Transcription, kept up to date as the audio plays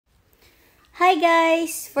Hi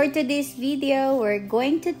guys! For today's video, we're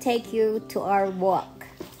going to take you to our walk.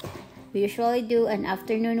 We usually do an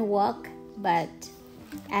afternoon walk, but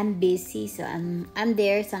I'm busy, so I'm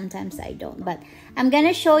there. Sometimes I don't. But I'm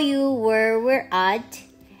gonna show you where we're at,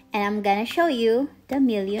 and I'm gonna show you the $1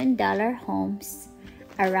 million homes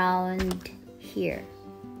around here.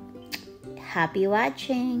 Happy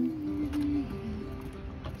watching!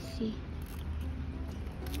 See.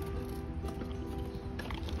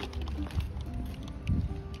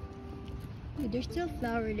 There's still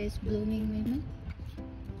flower that's blooming, Mama.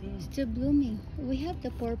 Still blooming. We have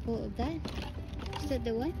the purple of that. Is that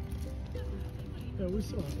the one? Yeah, we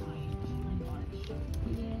saw it.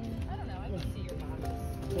 Yeah. I don't know, I can see your box.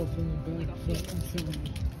 Both in the back, front, and center.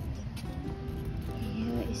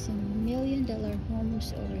 Yeah, it's $1 million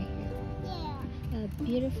homes over here. Yeah. A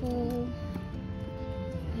beautiful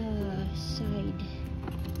side.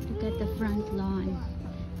 Look at the front lawn.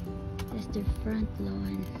 That's the front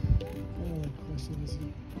lawn. Oh, question is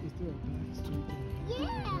there a back street there?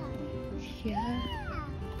 Yeah. Yeah,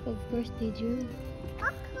 of course they do.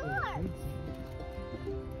 Of course. And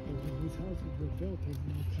these houses were built in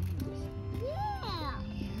many times. Yeah.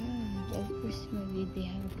 Yeah, of course maybe they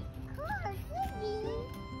have. Of course. Maybe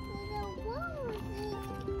the walls is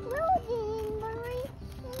closing Marie in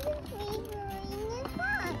the paper in the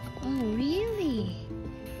front. Oh, really?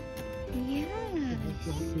 Yes.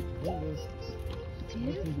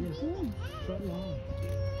 Beautiful. Front lawn.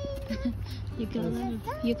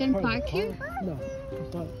 You can park here? No,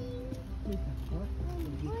 but we can park.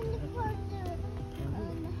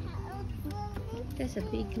 That's a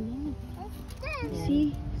big lawn. Yeah.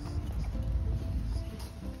 See?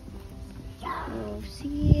 Oh,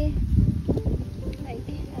 see? I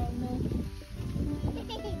don't know.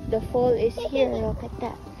 The fall is here. Look at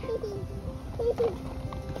that.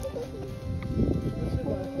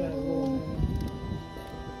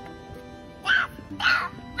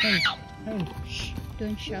 Hey, hey, Shh,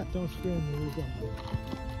 don't shout. don't scare me, we're going.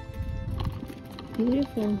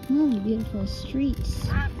 Beautiful home, beautiful streets.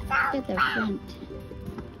 Look at the front.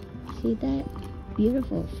 See that?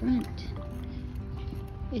 Beautiful front.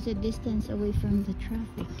 It's a distance away from the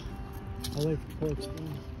traffic. I like the porch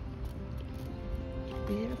now.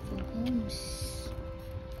 Beautiful homes.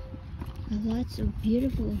 Lots of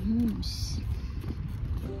beautiful homes.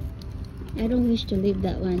 I don't wish to leave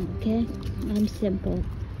that one, okay? I'm simple.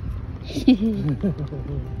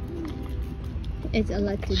 It's a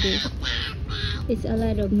lot to do. It's a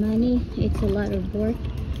lot of money. It's a lot of work.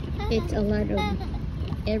 It's a lot of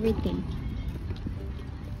everything.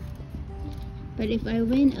 But if I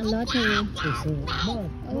win a lottery,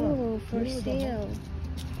 oh, for sale.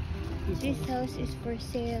 This house is for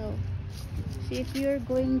sale. So if you're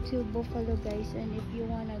going to Buffalo, guys, and if you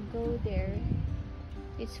want to go there,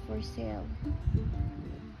 it's for sale.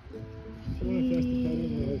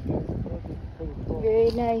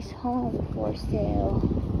 Very nice home for sale.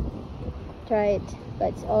 Try it,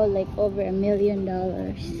 but it's all like over $1 million.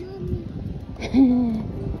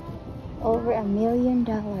 Over $1 million.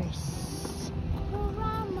 Run,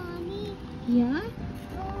 Mommy. Yeah?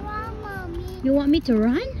 Run, Mommy. You want me to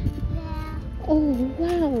run? Yeah. Oh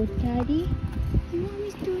wow, Daddy. You want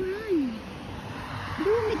me to run?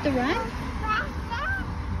 You want me to run? Faster?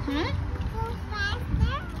 Huh? Go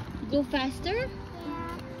faster? Go faster? Yeah.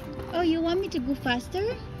 Oh, you want me to go faster?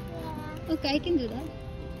 Yeah. Okay, I can do that.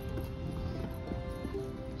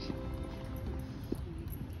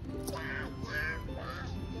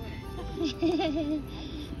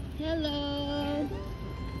 Hello.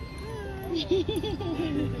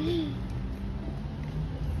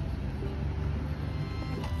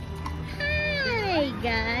 Hi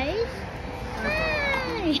guys. Hi.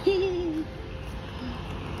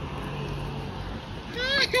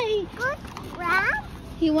 Hi. Good run?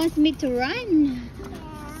 He wants me to run.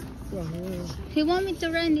 Yeah. He wants me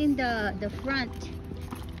to run in the front.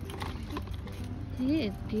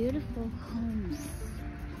 Yeah, beautiful homes.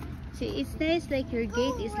 See, it's nice like your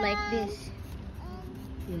gate is like this.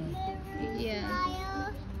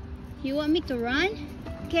 Yeah. You want me to run?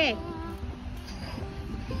 Okay.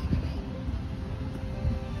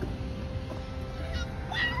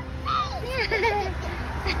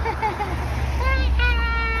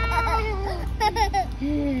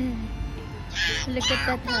 Look at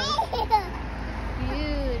that house.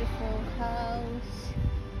 Beautiful house.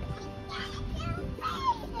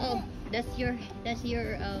 Oh, that's your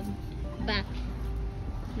back.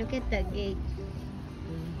 Look at the gate.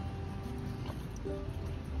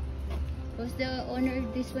 Was the owner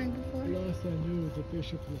of this one before? Last I knew, the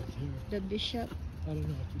bishop lived here. The bishop. I don't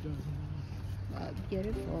know if he does anymore.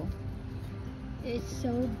 Beautiful. It's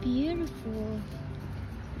so beautiful.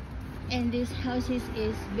 And this house is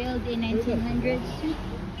built in 1900s.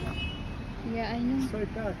 Yeah, I know. It's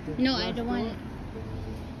right back there. No, I don't want it.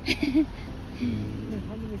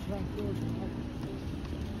 How many front doors do you have?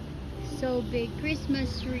 So big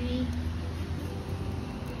Christmas tree.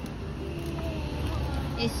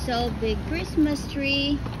 It's so big Christmas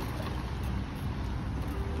tree.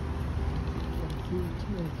 2,000.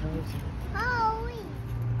 Oh, wait.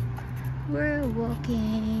 We're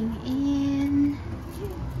walking in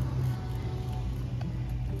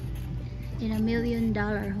 $1 million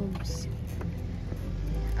homes.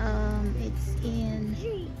 It's in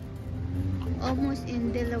almost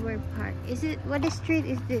in Delaware Park. Is it? What street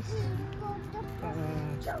is this?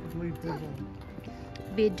 I believe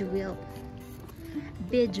Bidwell.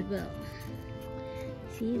 Bidwell.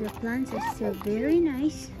 See, the plants are still very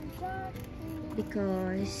nice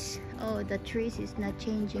because the trees is not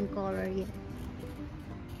changing color yet.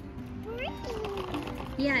 Green.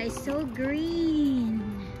 Yeah, it's so green.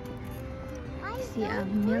 See,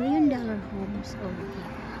 $1 million homes over here.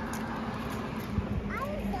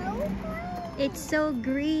 It's so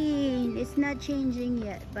green. It's not changing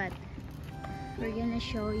yet, but we're gonna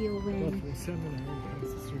show you when. Buffalo Seminary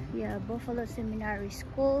across the street. Yeah, Buffalo Seminary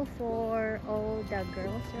School for all the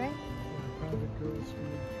girls, right? Yeah, private girls'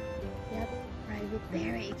 school. Yep, private,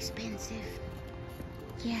 very expensive.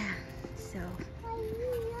 Yeah, so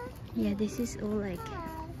yeah, this is all like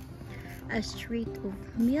a street of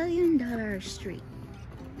 $1 million street.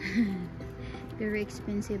 Very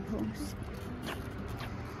expensive homes.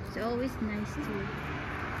 It's always nice to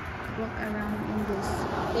walk around in this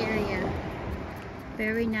area.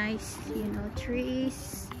 Very nice, you know,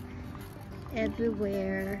 trees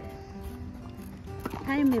everywhere.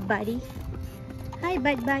 Hi, my buddy. Hi,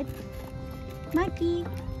 bud. Maki,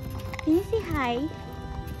 can you say hi?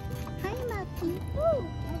 Hi, Maki.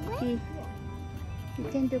 See, you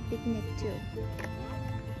can do picnic too.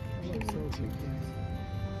 I like Soldier Place.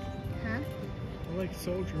 Huh? I like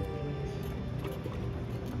Soldier Place.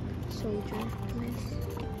 Soldier Place.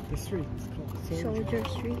 The street is called Soldier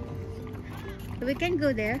Street. We can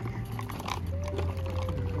go there.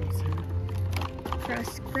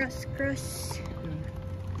 Cross.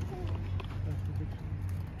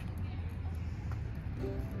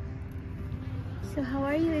 So how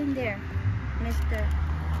are you in there, mister?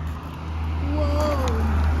 Whoa!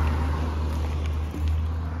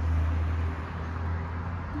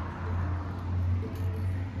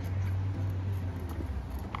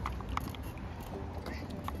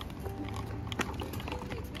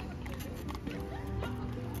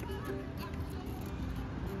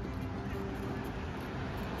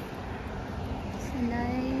 It's a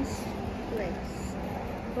nice place.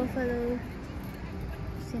 Buffalo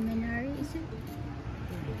Seminary, is it?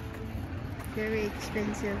 Very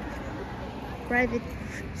expensive. Private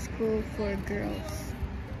school for girls.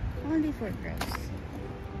 Only for girls.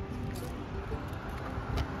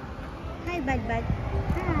 Hi, bud.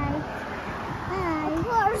 Hi. Of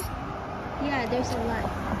course. Yeah, there's a lot.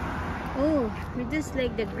 Oh, we just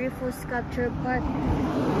like the Griffo Sculpture Park.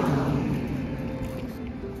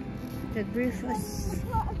 The Griffos.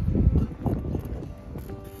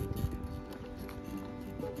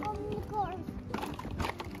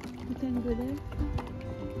 You can go there.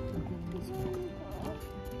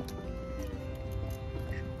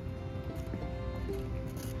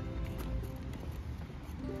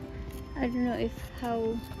 I don't know if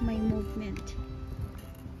how my movement,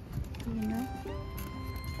 you know.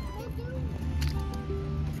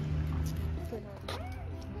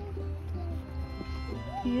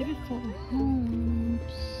 Beautiful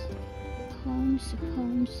homes.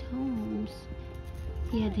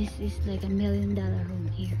 Yeah, this is like $1 million home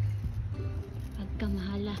here.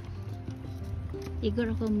 Pagkamahala.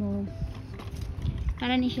 Igor ako mo.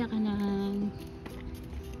 Karani siya ka ng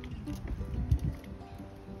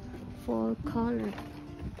fall color.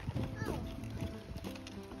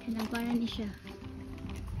 Kanang parang siya.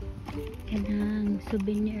 Kanang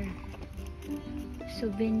souvenir.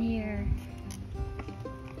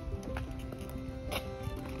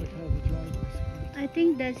 Like how the driveway's supposed I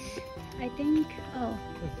think oh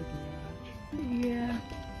that's the garage. yeah,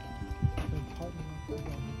 That's hot enough for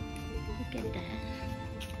them. look at that.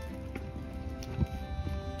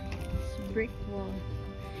 It's brick wall.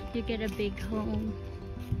 You get a big home.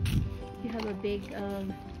 You have a big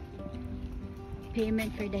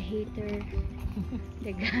payment for the heater,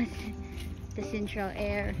 the gas, the central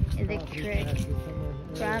air, electric,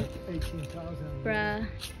 From $18,000,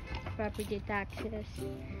 property taxes,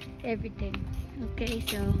 everything. Okay,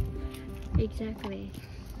 so exactly.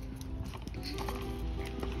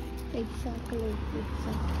 Exactly.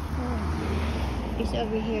 Oh, it's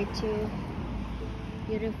over here too.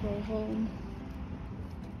 Beautiful home.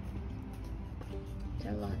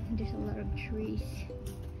 There's a lot of trees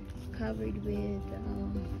covered with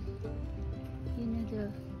you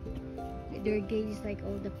know, their gates, like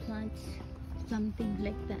all the plants, something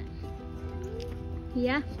like that.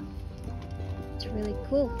 Yeah, it's really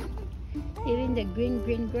cool. Even the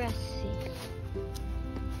green grass. See?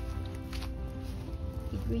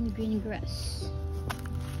 The green grass.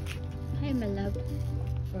 Hi, my love.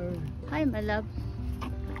 Hi, my love.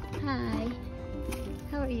 Hi.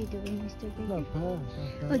 How are you doing, Mr. Baker? Not bad.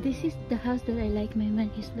 Oh, this is the house that I like. My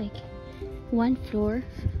man is like one floor.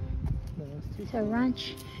 It's a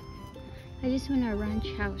ranch. I just want a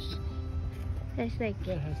ranch house. That's like.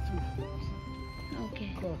 That has 2 floors.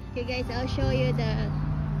 Okay. Cool. Okay, guys. I'll show you the.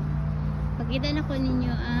 Pakita na ko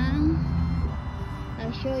ninyo ang.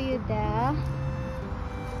 I'll show you the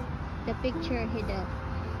picture here.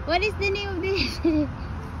 What is the name of this?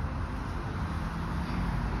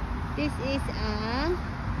 This is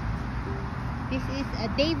a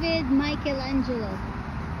David Michelangelo.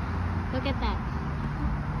 Look at that.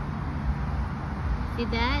 See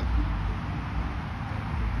that?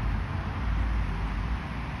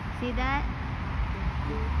 See that?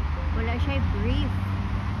 Wala siya brief.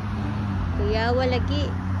 Kuya, lagi.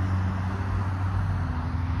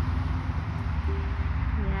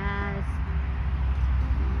 Yes.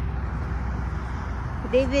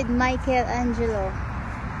 David Michelangelo.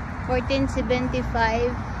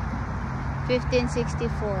 1475,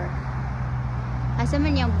 1564. Asa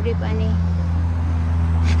man yung brief ani?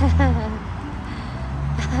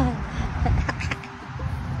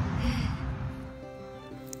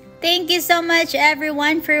 Thank you so much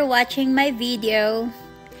everyone for watching my video.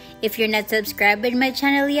 If you're not subscribed to my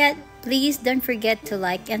channel yet, please don't forget to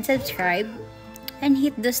like and subscribe and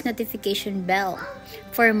hit this notification bell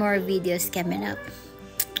for more videos coming up.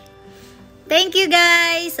 Thank you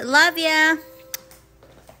guys. Love ya.